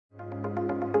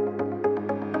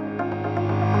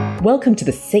Welcome to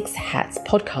the Six Hats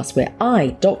podcast, where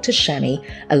I, Dr. Shami,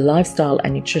 a lifestyle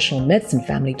and nutritional medicine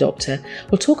family doctor,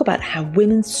 will talk about how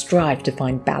women strive to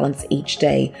find balance each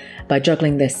day by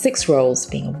juggling their six roles,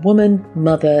 being a woman,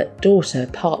 mother, daughter,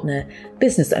 partner,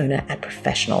 business owner, and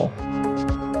professional.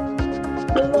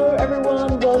 Hello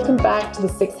everyone, welcome back to the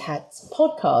Six Hats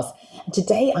podcast.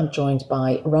 Today I'm joined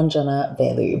by Ranjana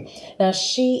Velu. Now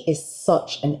she is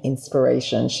such an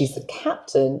inspiration. She's the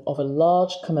captain of a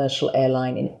large commercial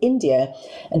airline in India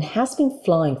and has been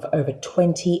flying for over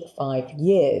 25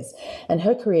 years. And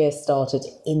her career started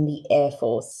in the Air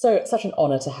Force. So it's such an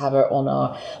honor to have her on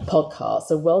our podcast.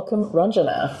 So welcome,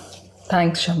 Ranjana.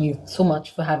 Thanks, Shami, so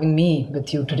much for having me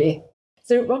with you today.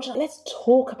 So, Ranjana, let's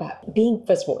talk about being,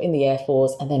 first of all, in the Air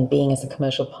Force and then being as a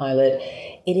commercial pilot.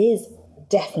 It is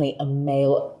definitely a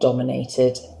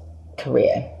male-dominated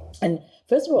career. And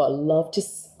first of all, I'd love to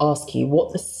ask you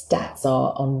what the stats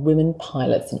are on women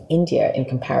pilots in India in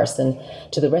comparison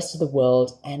to the rest of the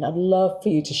world. And I'd love for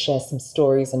you to share some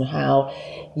stories on how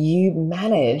you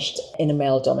managed in a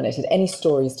male-dominated, any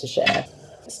stories to share?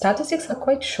 Statistics are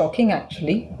quite shocking,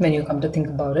 actually, when you come to think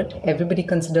about it. Everybody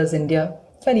considers India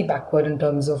fairly backward in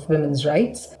terms of women's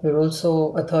rights. We're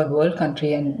also a third world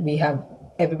country, and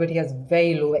everybody has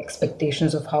very low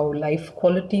expectations of how life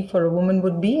quality for a woman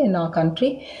would be in our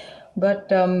country. But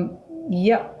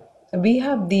we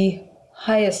have the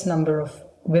highest number of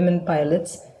women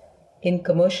pilots in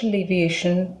commercial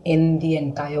aviation in the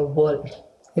entire world.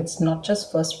 It's not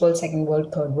just first world, second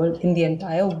world, third world. In the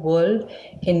entire world,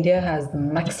 India has the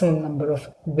maximum number of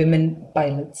women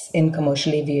pilots in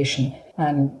commercial aviation.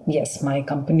 And yes, my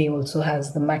company also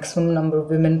has the maximum number of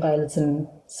women pilots in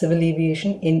civil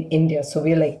aviation in India. So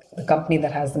we're like the company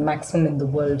that has the maximum in the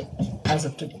world as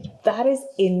of today. That is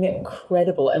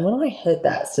incredible. And when I heard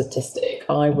that statistic,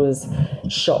 I was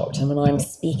shocked. And when I'm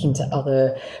speaking to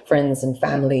other friends and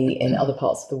family in other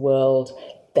parts of the world,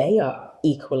 they are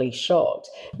equally shocked.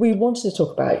 We wanted to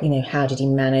talk about, how did you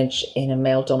manage in a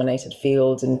male-dominated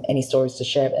field and any stories to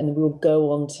share, and we'll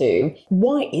go on to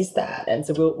why is that? And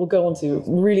so we'll go on to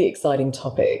really exciting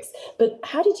topics. But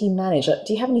how did you manage?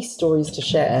 Do you have any stories to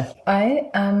share?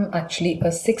 I am actually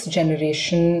a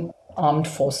sixth-generation armed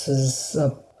forces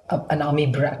an army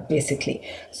brat, basically.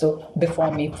 So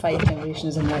before me, 5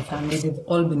 generations in my family, they've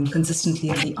all been consistently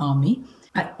in the army.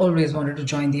 I always wanted to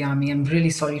join the army. I'm really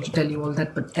sorry to tell you all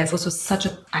that, but Air Force was such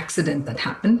an accident that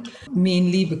happened,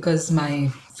 mainly because my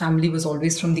family was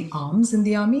always from the arms in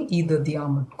the army, either the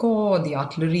armored corps, or the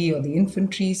artillery, or the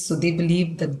infantry. So they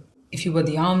believed that if you were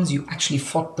the arms, you actually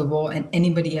fought the war, and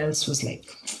anybody else was like,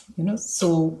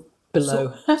 so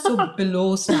below. So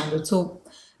below standard. So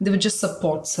they were just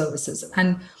support services.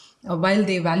 And while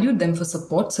they valued them for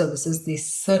support services, they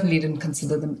certainly didn't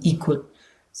consider them equal.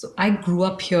 So I grew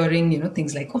up hearing,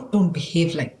 things like, oh, don't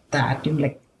behave like that,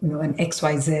 an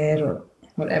XYZ or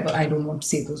whatever. I don't want to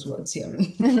say those words here.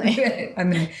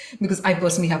 Because I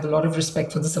personally have a lot of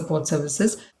respect for the support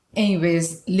services.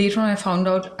 Anyways, later on I found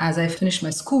out as I finished my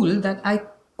school that I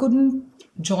couldn't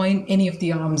join any of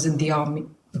the arms in the army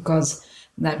because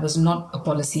that was not a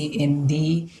policy in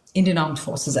the Indian Armed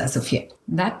Forces as of yet.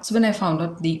 That's when I found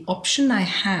out the option I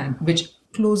had, which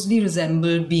closely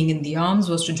resembled being in the arms,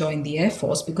 was to join the Air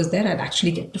Force, because there I'd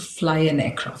actually get to fly an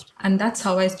aircraft. And that's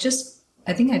how I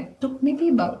think I took maybe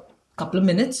about a couple of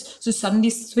minutes to suddenly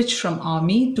switch from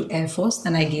army to Air Force.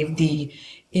 Then I gave the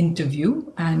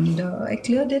interview and I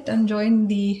cleared it and joined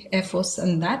the Air Force.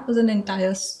 And that was an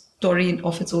entire story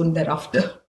of its own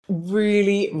thereafter.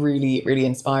 Really, really, really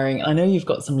inspiring. I know you've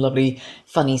got some lovely,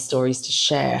 funny stories to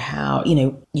share how,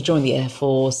 you joined the Air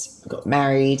Force, got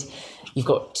married, you've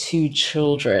got 2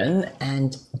 children,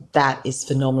 and that is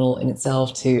phenomenal in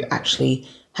itself to actually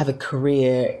have a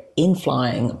career in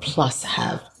flying plus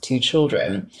have 2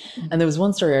 children. And there was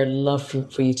one story I'd love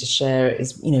for you to share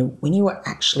is, when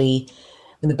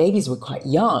the babies were quite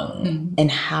young and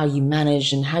how you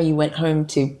managed and how you went home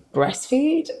to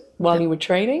breastfeed while you were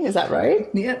training. Is that right?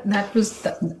 Yeah,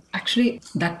 actually,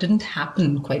 that didn't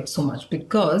happen quite so much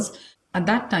because at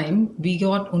that time, we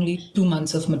got only 2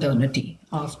 months of maternity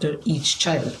after each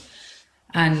child.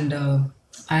 And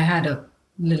I had a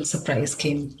little surprise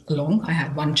came along. I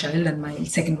had 1 child and my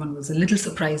second one was a little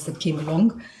surprise that came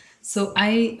along. So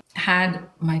I had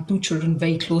my 2 children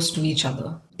very close to each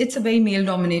other. It's a very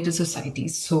male-dominated society.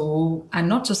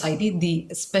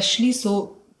 Especially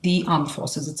the armed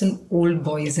forces. It's an old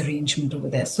boys arrangement over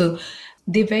there. So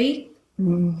they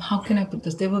how can I put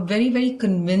this? They were very, very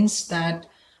convinced that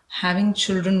having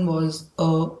children was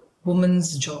a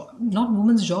woman's job. Not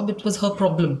woman's job, it was her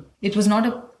problem. It was not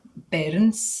a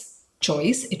parent's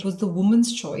choice. It was the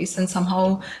woman's choice. And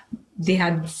somehow they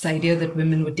had this idea that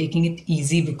women were taking it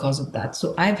easy because of that.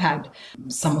 So I've had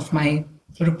some of my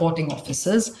reporting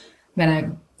officers, when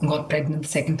I got pregnant the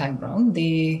second time round,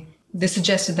 they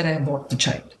suggested that I abort the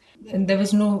child. And there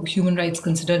was no human rights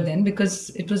considered then, because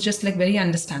it was just like very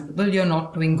understandable. You're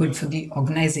not doing good for the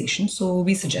organization, so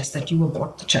we suggest that you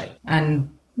abort the child. And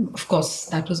of course,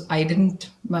 that was, I don't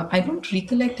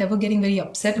recollect ever getting very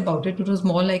upset about it. It was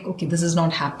more like, okay, this is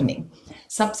not happening.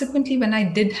 Subsequently, when I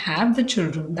did have the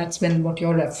children, that's when what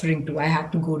you're referring to, I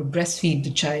had to go to breastfeed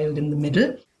the child in the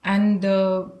middle. And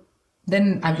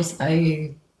then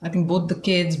I think both the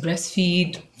kids,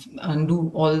 breastfeed and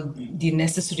do all the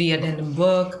necessary addendum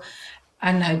work.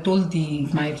 And I told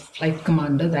my flight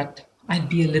commander that I'd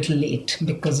be a little late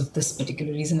because of this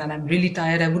particular reason. And I'm really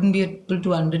tired. I wouldn't be able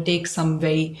to undertake some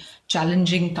very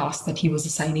challenging task that he was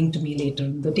assigning to me later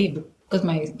in the day, because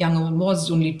my younger one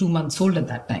was only 2 months old at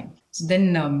that time. So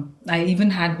then I even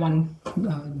had one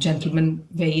gentleman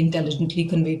very intelligently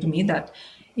convey to me that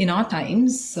in our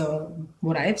times,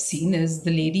 what I've seen is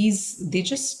the ladies, they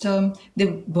just, they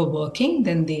were working,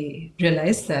 then they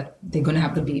realized that they're going to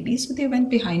have the baby. So they went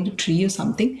behind a tree or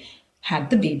something, had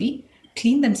the baby,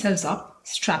 cleaned themselves up,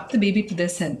 strapped the baby to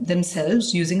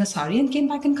themselves using a sari, and came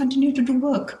back and continued to do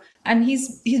work. And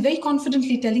he's very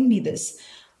confidently telling me this.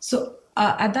 So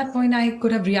at that point, I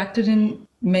could have reacted in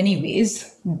many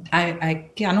ways. I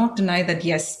cannot deny that,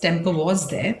 yes, temper was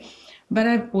there. But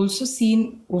I've also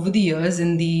seen over the years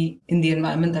in the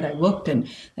environment that I worked in,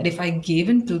 that if I gave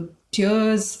in to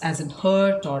tears as in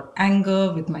hurt or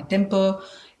anger with my temper,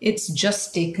 it's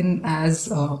just taken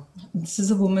as this is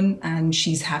a woman and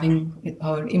she's having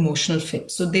her emotional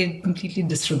fit. So they completely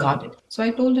disregard it. So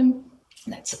I told him,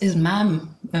 is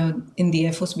ma'am. In the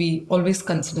Air Force, we always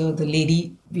consider the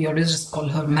lady, we always just call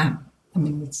her ma'am. I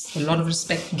mean, it's a lot of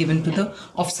respect given to the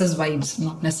officers' wives,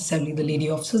 not necessarily the lady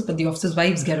officers, but the officers'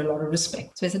 wives get a lot of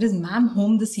respect. So I said, is ma'am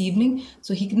home this evening?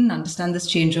 So he couldn't understand this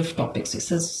change of topics. He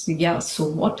says, yeah, so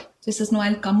what? So he says, no,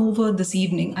 I'll come over this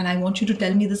evening and I want you to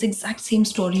tell me this exact same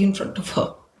story in front of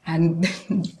her. And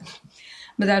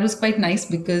but that was quite nice,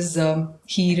 because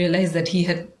he realized that he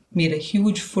had made a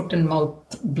huge foot and mouth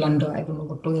blunder. I don't know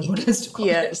what else to call it.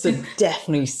 Yeah, so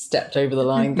definitely stepped over the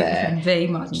line there. Very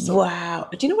much so. Wow.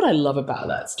 Do you know what I love about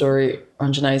that story,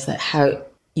 Ranjana, is that how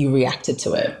you reacted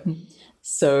to it.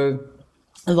 So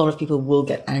a lot of people will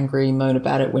get angry, moan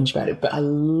about it, whinge about it, but I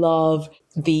love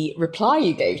the reply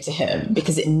you gave to him,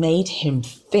 because it made him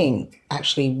think,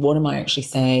 actually, what am I actually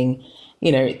saying?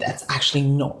 You know, that's actually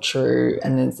not true.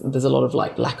 And there's a lot of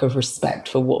lack of respect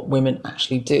for what women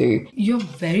actually do. You're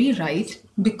very right,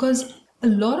 because a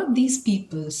lot of these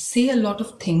people say a lot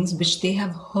of things which they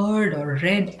have heard or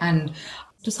read. And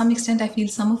to some extent, I feel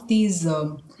some of these,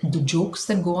 the jokes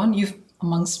that go on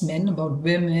amongst men about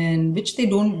women, which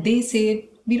they say,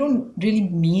 we don't really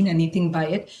mean anything by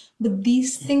it. But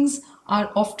these things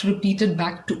are oft repeated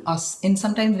back to us in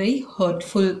sometimes very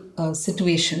hurtful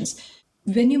situations.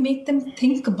 When you make them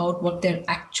think about what they're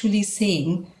actually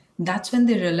saying, that's when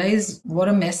they realize what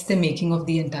a mess they're making of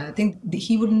the entire thing.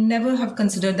 He would never have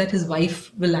considered that his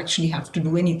wife will actually have to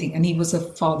do anything. And he was a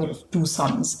father of 2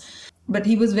 sons. But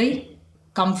he was very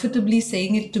comfortably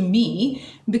saying it to me,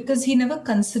 because he never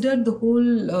considered the whole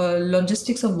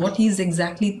logistics of what he's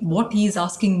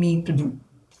asking me to do.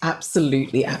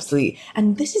 Absolutely, absolutely.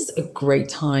 And this is a great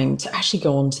time to actually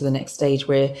go on to the next stage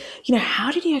where,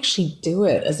 how did you actually do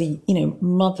it as a,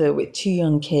 mother with 2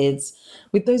 young kids,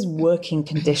 with those working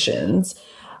conditions?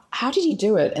 How did you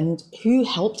do it, and who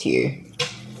helped you?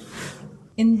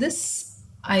 In this,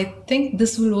 I think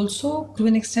this will also, to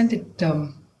an extent, it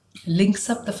links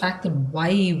up the fact that why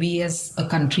we as a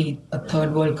country, a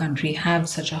third world country, have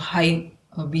such a high,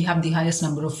 we have the highest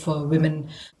number of women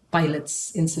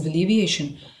pilots in civil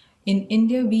aviation. In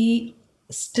India, we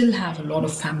still have a lot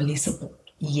of family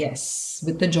support. Yes,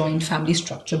 with the joint family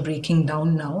structure breaking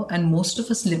down now, and most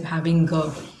of us having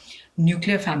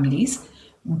nuclear families.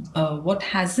 What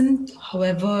hasn't,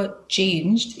 however,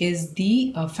 changed is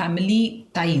the family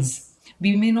ties.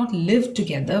 We may not live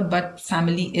together, but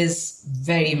family is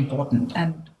very important,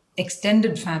 and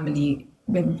extended family.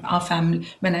 When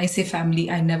I say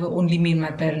family, I never only mean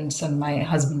my parents and my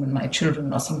husband and my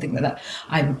children or something like that.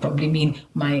 I would probably mean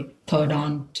my third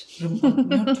aunt,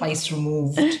 twice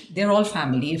removed. They're all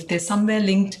family. If they're somewhere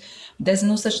linked, there's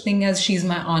no such thing as she's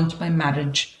my aunt by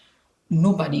marriage.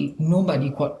 Nobody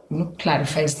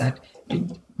clarifies that.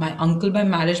 My uncle by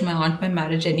marriage, my aunt by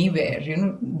marriage, anywhere,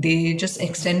 they just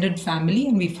extended family,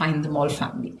 and we find them all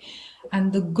family.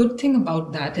 And the good thing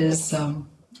about that is,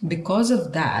 because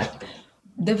of that,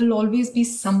 there will always be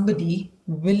somebody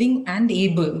willing and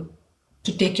able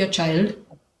to take your child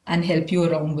and help you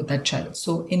around with that child.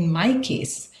 So in my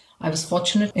case, I was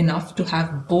fortunate enough to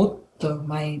have both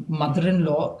my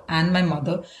mother-in-law and my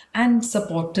mother, and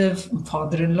supportive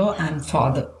father-in-law and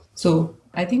father. So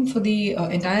I think for the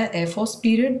entire Air Force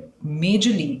period,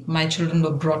 majorly my children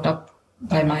were brought up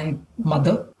by my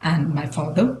mother and my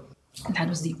father. That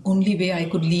was the only way I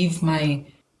could leave my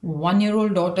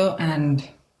 1-year-old daughter and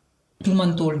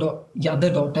 2-month-old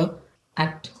other daughter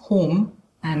at home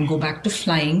and go back to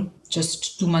flying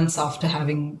just 2 months after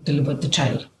having delivered the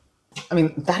child. I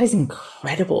mean, that is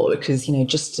incredible because,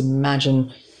 just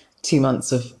imagine 2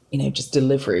 months of, just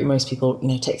delivery. Most people,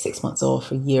 take 6 months off,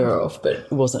 a year off, but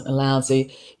it wasn't allowed. So you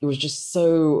were just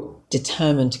so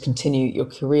determined to continue your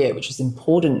career, which was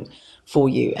important for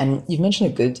you. And you've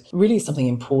mentioned really something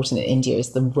important in India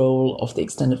is the role of the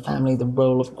extended family, the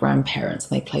role of grandparents.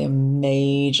 And they play a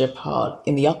major part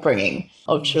in the upbringing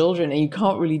of children, and you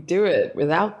can't really do it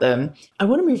without them. I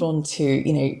want to move on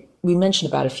to, we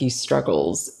mentioned about a few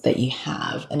struggles that you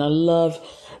have. And I love,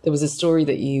 there was a story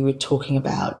that you were talking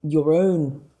about your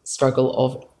own struggle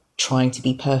of trying to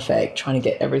be perfect, trying to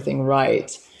get everything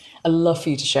right. I'd love for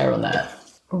you to share on that.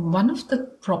 One of the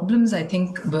problems, I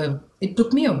think, it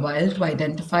took me a while to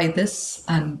identify this,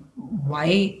 and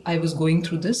why I was going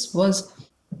through this was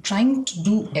trying to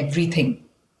do everything.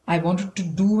 I wanted to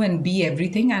do and be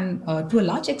everything. And to a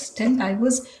large extent, I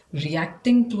was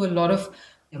reacting to a lot of,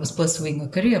 I was pursuing a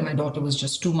career. My daughter was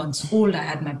just 2 months old. I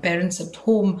had my parents at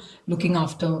home,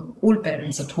 old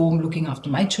parents at home, looking after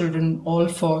my children, all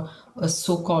for a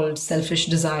so-called selfish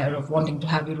desire of wanting to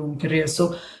have your own career.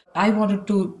 So I wanted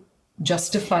to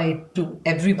justify to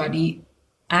everybody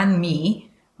and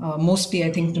me, mostly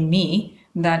I think to me,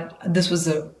 that this was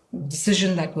a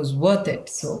decision that was worth it.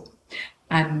 So,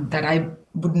 and that I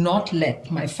would not let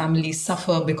my family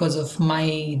suffer because of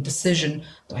my decision.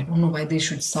 So I don't know why they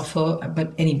should suffer,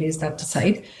 but anyways, that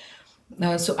aside.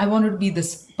 So I wanted to be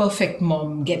this perfect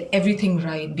mom, get everything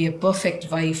right, be a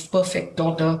perfect wife, perfect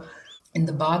daughter. In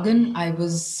the bargain, I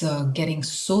was getting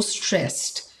so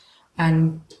stressed,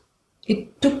 and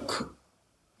it took,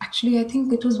 actually, I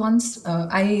think it was once,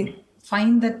 I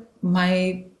find that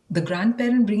the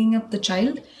grandparent bringing up the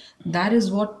child, that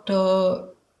is what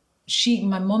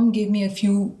my mom gave me a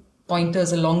few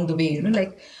pointers along the way,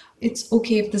 like, it's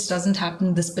okay if this doesn't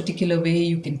happen this particular way,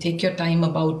 you can take your time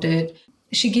about it.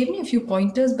 She gave me a few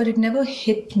pointers, but it never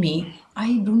hit me.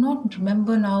 I do not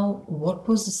remember now what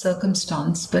was the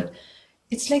circumstance, but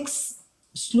it's like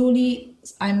slowly,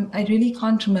 I really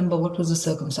can't remember what was the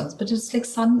circumstance, but it's like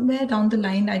somewhere down the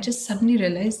line, I just suddenly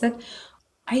realized that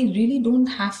I really don't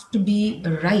have to be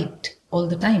right all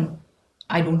the time.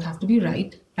 I don't have to be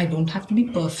right. I don't have to be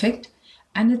perfect.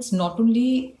 And it's not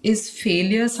only is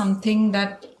failure something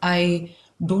that I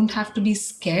don't have to be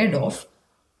scared of.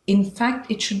 In fact,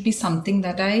 it should be something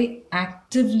that I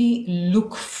actively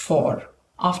look for.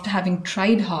 After having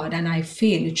tried hard and I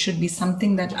fail, it should be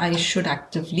something that I should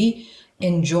actively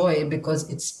enjoy, because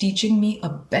it's teaching me a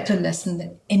better lesson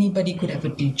than anybody could ever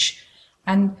teach.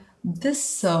 And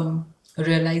this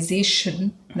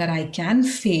realization that I can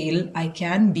fail, I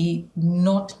can be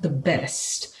not the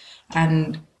best,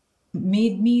 and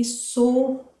made me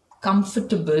so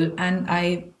comfortable, and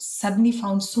I suddenly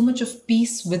found so much of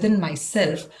peace within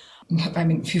myself. I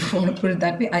mean, if you want to put it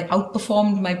that way, I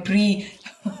outperformed my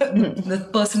the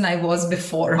person I was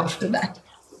before after that.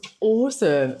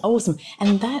 Awesome.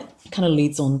 And that kind of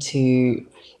leads on to,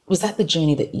 was that the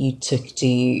journey that you took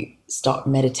to start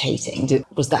meditating?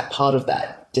 Was that part of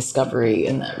that discovery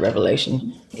and that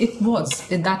revelation? It was.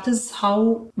 That is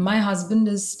how my husband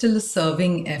is still a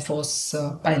serving Air Force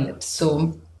pilot.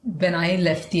 So when I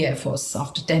left the Air Force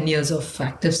after 10 years of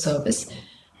active service,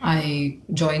 I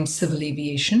joined civil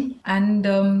aviation,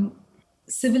 and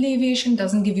civil aviation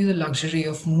doesn't give you the luxury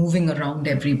of moving around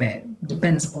everywhere. It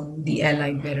depends upon the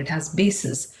airline where it has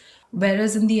bases.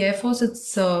 Whereas in the Air Force,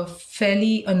 it's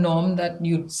fairly a norm that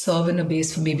you'd serve in a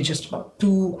base for maybe just about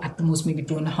 2, at the most maybe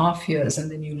 2.5 years, and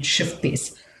then you'll shift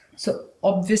base. So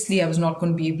obviously I was not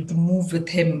going to be able to move with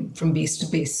him from base to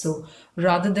base. So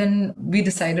rather than, we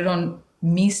decided on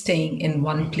me staying in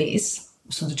one place,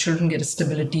 so the children get a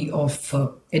stability of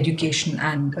education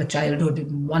and a childhood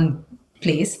in one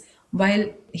place, while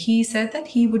he said that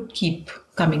he would keep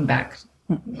coming back,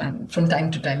 and from time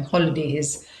to time,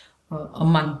 holidays, a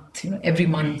month, every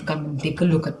month, come and take a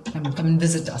look at, come and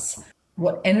visit us.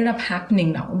 What ended up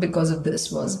happening now because of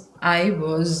this was I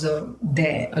was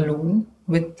there alone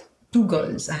with 2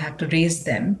 girls. I had to raise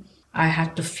them. I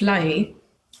had to fly,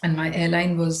 and my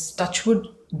airline was, touchwood,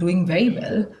 doing very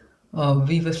well.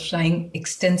 We were flying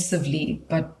extensively,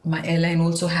 but my airline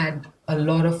also had a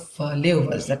lot of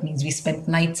layovers. That means we spent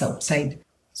nights outside.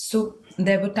 So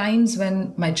there were times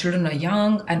when my children are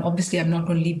young, and obviously I'm not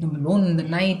going to leave them alone in the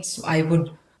night. So I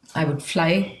would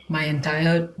fly my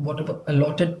entire whatever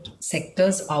allotted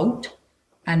sectors out,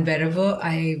 and wherever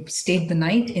I stayed the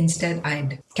night, instead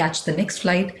I'd catch the next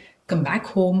flight, come back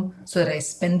home, so that I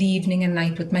spend the evening and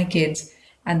night with my kids.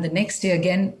 And the next day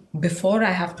again, before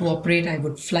I have to operate, I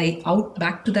would fly out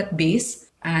back to that base,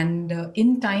 and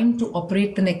in time to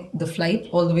operate the flight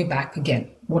all the way back again,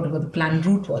 whatever the planned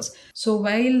route was. So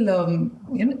while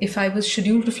if I was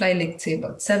scheduled to fly, like say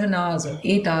about 7 hours or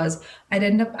 8 hours, I'd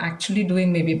end up actually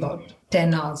doing maybe about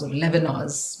 10 hours or 11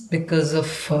 hours because of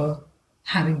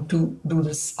having to do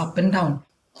this up and down.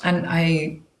 And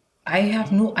I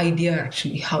have no idea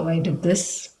actually how I did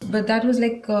this, but that was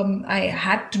like I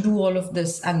had to do all of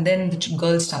this. And then the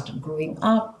girls started growing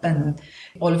up, and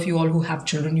all of you all who have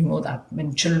children, you know that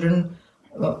when children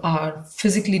are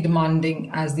physically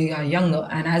demanding as they are younger,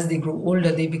 and as they grow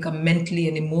older, they become mentally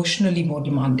and emotionally more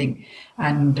demanding.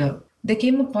 And there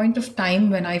came a point of time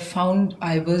when I found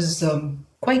I was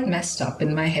quite messed up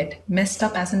in my head, messed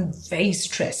up as in very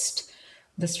stressed.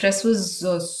 The stress was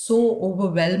so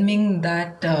overwhelming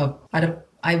that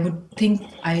I would think,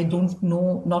 I don't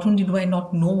know, not only do I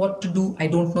not know what to do, I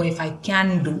don't know if I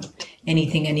can do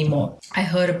anything anymore. I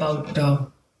heard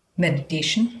about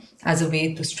meditation as a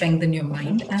way to strengthen your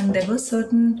mind. And there were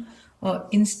certain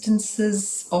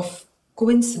instances of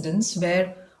coincidence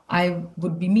where I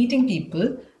would be meeting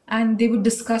people and they would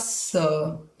discuss,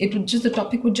 the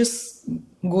topic would just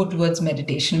go towards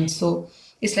meditation. So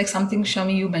it's like something,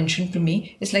 Shami, you mentioned to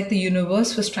me. It's like the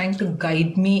universe was trying to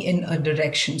guide me in a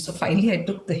direction. So finally, I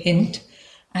took the hint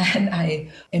and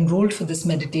I enrolled for this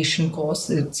meditation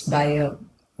course. It's by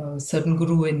a certain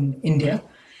guru in India.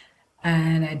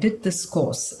 And I did this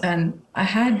course. And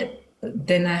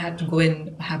then I had to go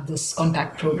and have this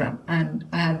contact program. And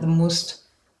I had the most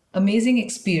amazing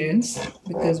experience,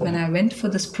 because when I went for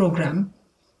this program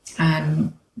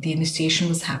and the initiation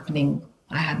was happening,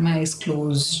 I had my eyes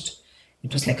closed.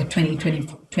 It was like a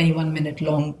 21 minute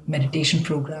long meditation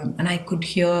program. And I could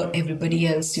hear everybody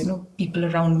else, people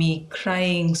around me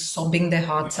crying, sobbing their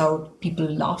hearts out, people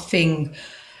laughing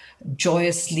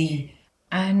joyously.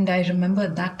 And I remember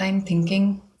at that time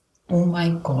thinking, oh my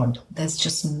God, there's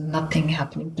just nothing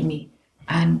happening to me.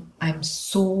 And I'm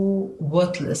so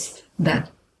worthless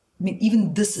that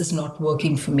even this is not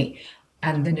working for me.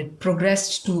 And then it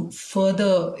progressed to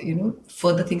further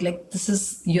think like,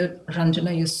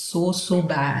 Ranjana, you're so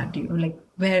bad. Like,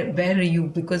 where are you?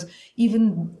 Because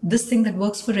even this thing that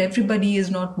works for everybody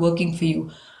is not working for you.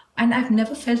 And I've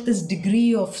never felt this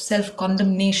degree of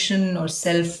self-condemnation or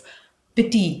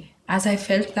self-pity as I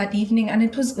felt that evening. And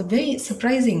it was very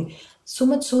surprising. So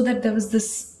much so that there was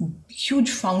this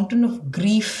huge fountain of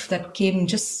grief that came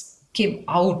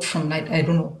out from I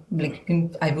don't know, like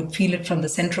I would feel it from the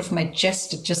center of my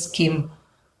chest. It just came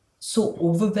so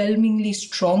overwhelmingly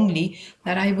strongly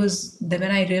that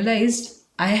when I realized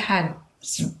I had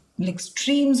like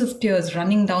streams of tears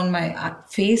running down my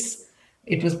face.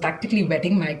 It was practically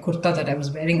wetting my kurta that I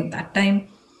was wearing at that time.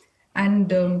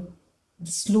 And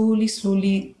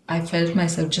slowly, I felt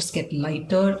myself just get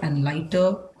lighter and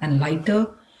lighter and lighter.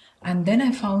 And then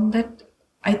I found that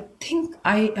I think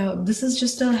this is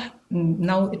just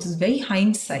now it is very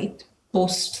hindsight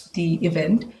post the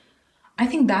event. I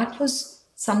think that was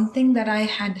something that I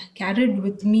had carried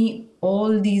with me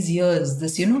all these years.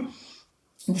 This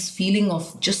feeling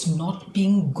of just not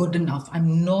being good enough.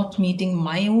 I'm not meeting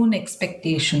my own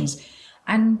expectations.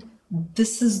 And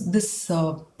this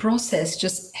process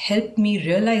just helped me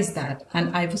realize that.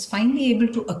 And I was finally able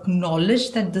to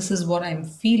acknowledge that this is what I'm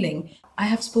feeling. I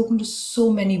have spoken to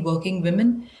so many working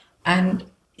women, and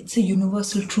it's a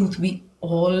universal truth. We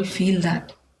all feel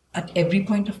that at every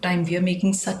point of time we are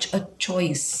making such a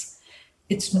choice.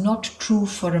 It's not true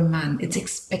for a man. It's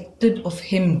expected of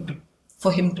him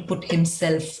for him to put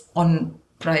himself on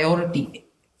priority.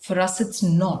 For us, it's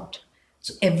not.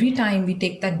 So every time we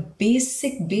take that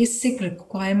basic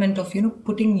requirement of,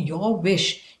 putting your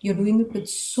wish, you're doing it with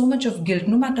so much of guilt,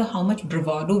 no matter how much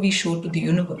bravado we show to the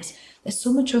universe. There's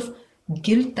so much of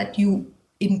guilt that you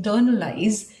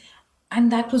internalize.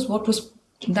 And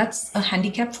that's a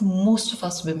handicap for most of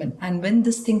us women. And when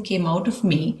this thing came out of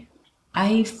me,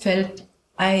 I felt,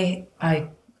 I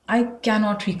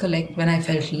cannot recollect when I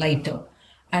felt lighter.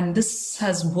 And this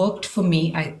has worked for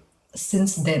me.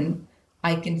 Since then,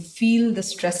 I can feel the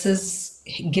stresses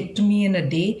get to me in a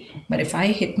day. But if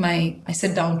I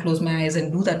sit down, close my eyes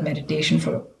and do that meditation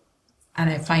and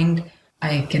I find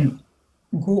I can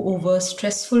go over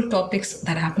stressful topics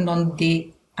that happened on the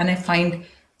day. And I find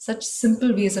such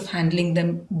simple ways of handling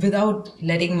them without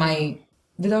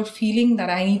without feeling that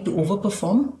I need to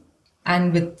overperform,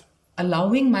 and with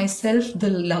allowing myself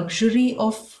the luxury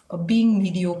of being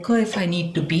mediocre if I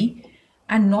need to be,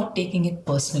 and not taking it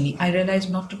personally. I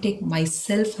realized not to take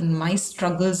myself and my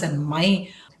struggles and my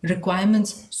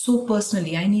requirements so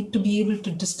personally. I need to be able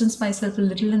to distance myself a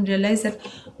little and realize that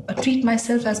treat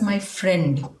myself as my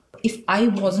friend. If I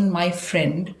wasn't my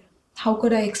friend, how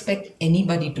could I expect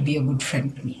anybody to be a good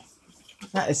friend to me?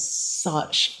 That is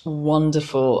such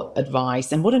wonderful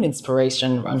advice. And what an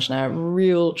inspiration, Ranjana,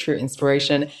 real, true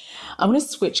inspiration. I'm going to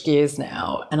switch gears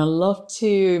now, and I love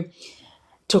to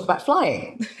talk about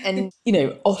flying. And,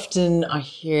 often I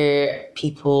hear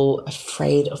people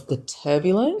afraid of the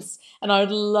turbulence. And I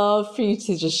would love for you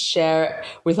to just share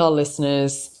with our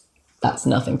listeners, that's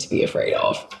nothing to be afraid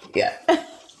of. Yeah.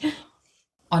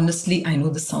 Honestly, I know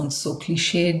this sounds so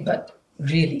cliched, but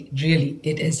really, really,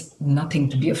 it is nothing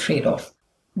to be afraid of.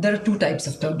 There are two types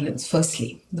of turbulence.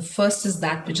 Firstly, the first is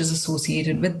that which is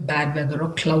associated with bad weather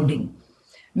or clouding.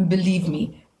 Believe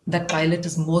me, that pilot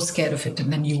is more scared of it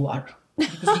than you are,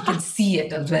 because he can see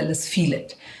it as well as feel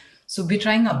it. So we're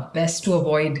trying our best to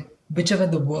avoid whichever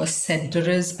the worst center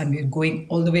is, and we're going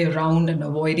all the way around and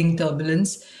avoiding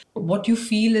turbulence. What you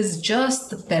feel is just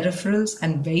the peripherals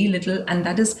and very little, and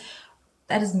that is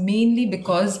mainly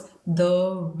because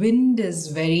the wind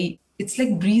is it's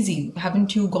like breezy.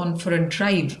 Haven't you gone for a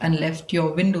drive and left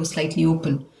your window slightly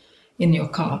open in your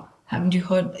car? Haven't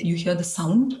you hear the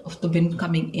sound of the wind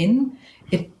coming in?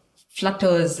 It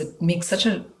flutters, it makes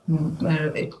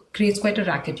it creates quite a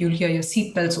racket. You'll hear your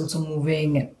seatbelts also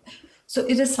moving. So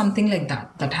it is something like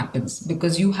that happens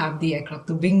because you have the aircraft,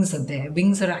 the wings are there.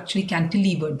 Wings are actually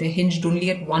cantilevered, they're hinged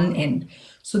only at one end.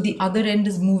 So the other end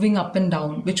is moving up and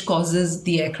down, which causes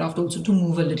the aircraft also to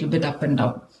move a little bit up and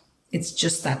down. It's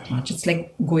just that much. It's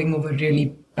like going over a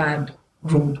really bad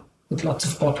road with lots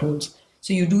of potholes.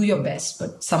 So you do your best,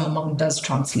 but some amount does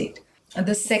translate. And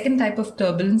the second type of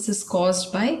turbulence is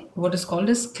caused by what is called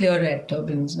as clear air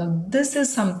turbulence. Now, this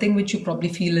is something which you probably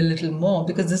feel a little more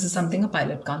because this is something a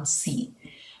pilot can't see.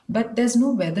 But there's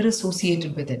no weather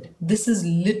associated with it. This is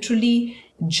literally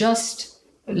just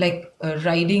like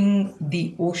riding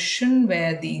the ocean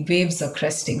where the waves are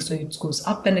cresting. So it goes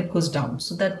up and it goes down.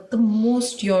 So that the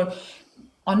most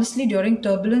honestly, during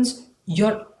turbulence,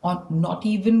 you're not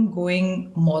even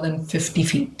going more than 50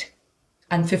 feet.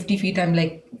 And 50 feet, I'm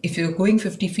like, if you're going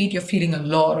 50 feet, you're feeling a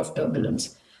lot of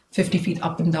turbulence. 50 feet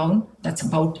up and down, that's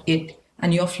about it.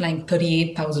 And you're flying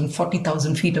 38,000,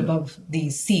 40,000 feet above the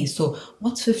sea. So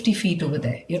what's 50 feet over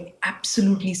there? You're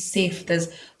absolutely safe. There's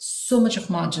so much of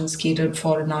margins catered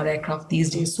for in our aircraft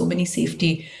these days, so many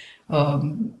safety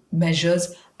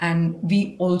measures. And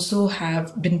we also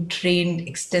have been trained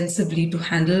extensively to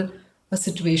handle a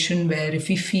situation where if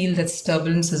we feel that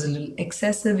turbulence is a little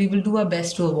excessive, we will do our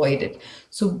best to avoid it.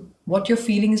 So what you're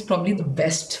feeling is probably the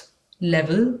best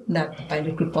level that the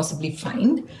pilot could possibly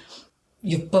find.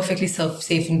 You're perfectly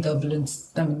safe in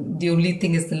turbulence. The only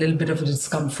thing is the little bit of a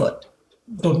discomfort.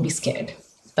 Don't be scared.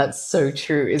 That's so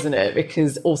true, isn't it?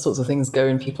 Because all sorts of things go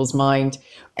in people's mind,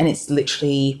 and it's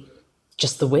literally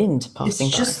just the wind passing by.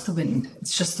 It's just the wind.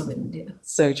 It's just the wind, yeah.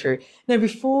 So true. Now,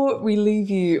 before we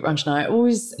leave you, Ranjana, I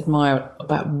always admire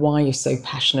about why you're so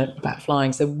passionate about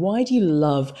flying. So why do you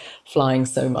love flying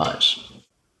so much?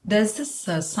 There's this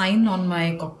sign on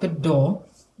my cockpit door.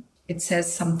 It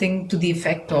says something to the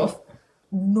effect of,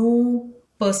 no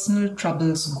personal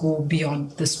troubles go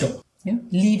beyond this door. Yeah?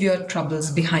 Leave your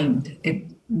troubles behind.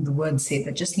 The words say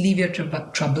that. Just leave your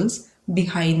troubles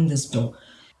behind this door.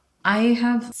 I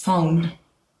have found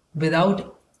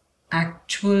without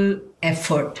actual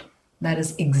effort, that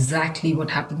is exactly what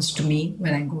happens to me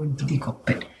when I go into the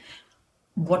cockpit.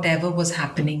 Whatever was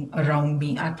happening around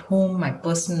me at home, my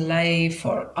personal life,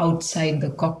 or outside the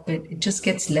cockpit, it just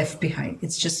gets left behind.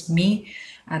 It's just me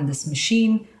and this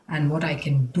machine and what I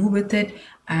can do with it.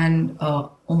 And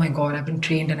oh my God, I've been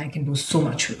trained and I can do so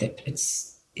much with it.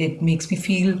 It makes me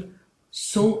feel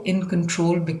so in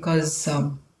control because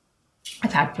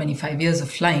I've had 25 years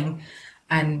of flying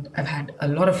and I've had a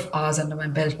lot of hours under my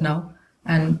belt now.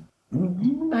 And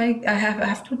I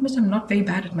have to admit, I'm not very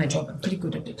bad at my job. I'm pretty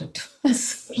good at it.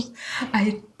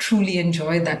 I truly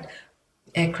enjoy that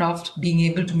aircraft being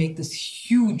able to make this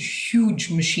huge, huge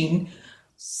machine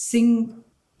sing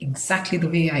exactly the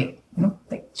way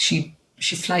like she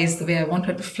flies the way I want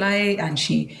her to fly, and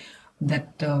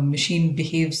that machine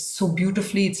behaves so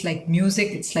beautifully. It's like music.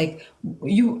 It's like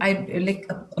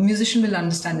a musician will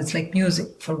understand. It's like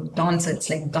music. For a dancer, it's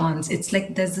like dance. It's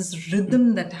like there's this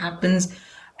rhythm that happens.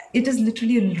 it is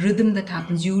literally a rhythm that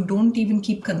happens. You don't even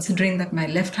keep considering that my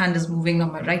left hand is moving, now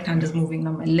my right hand is moving,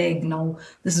 now my leg, now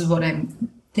this is what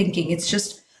I'm thinking. It's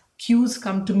just cues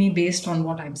come to me based on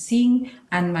what I'm seeing,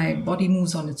 and my body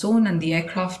moves on its own, and the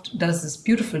aircraft does this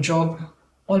beautiful job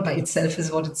all by itself,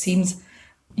 is what it seems.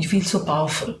 You feel so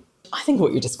powerful. I think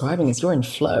what you're describing is you're in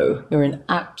flow. You're in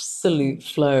absolute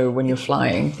flow when you're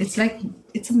flying. It's like,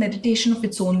 it's a meditation of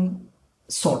its own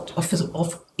sort, of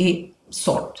a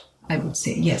sort, I would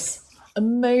say. Yes.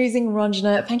 Amazing,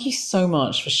 Ranjana. Thank you so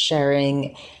much for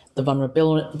sharing the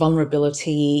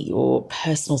vulnerability, your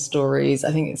personal stories.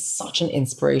 I think it's such an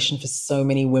inspiration for so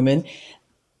many women,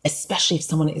 especially if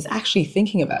someone is actually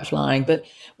thinking about flying. But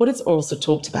what it's also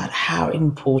talked about, how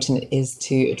important it is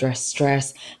to address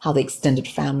stress, how the extended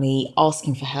family,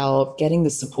 asking for help, getting the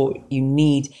support you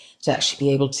need to actually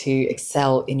be able to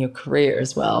excel in your career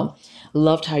as well.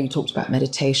 Loved how you talked about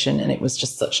meditation, and it was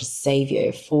just such a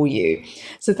savior for you.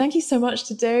 So thank you so much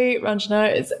today, Ranjana.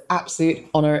 It's an absolute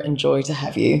honor and joy to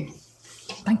have you.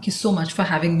 Thank you so much for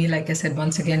having me. Like I said,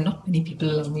 once again, not many people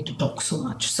allow me to talk so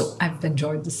much. So I've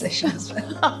enjoyed the session as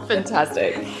well.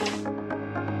 Fantastic.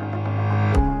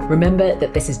 Remember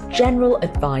that this is general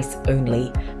advice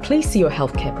only. Please see your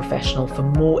healthcare professional for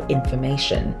more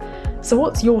information. So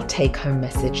what's your take-home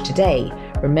message today?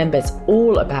 Remember, it's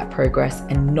all about progress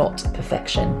and not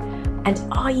perfection. And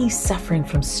are you suffering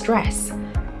from stress?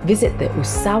 Visit the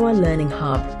Usawa Learning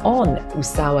Hub on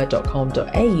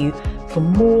usawa.com.au for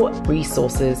more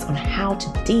resources on how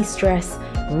to de-stress,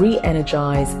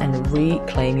 re-energize, and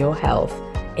reclaim your health.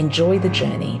 Enjoy the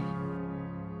journey.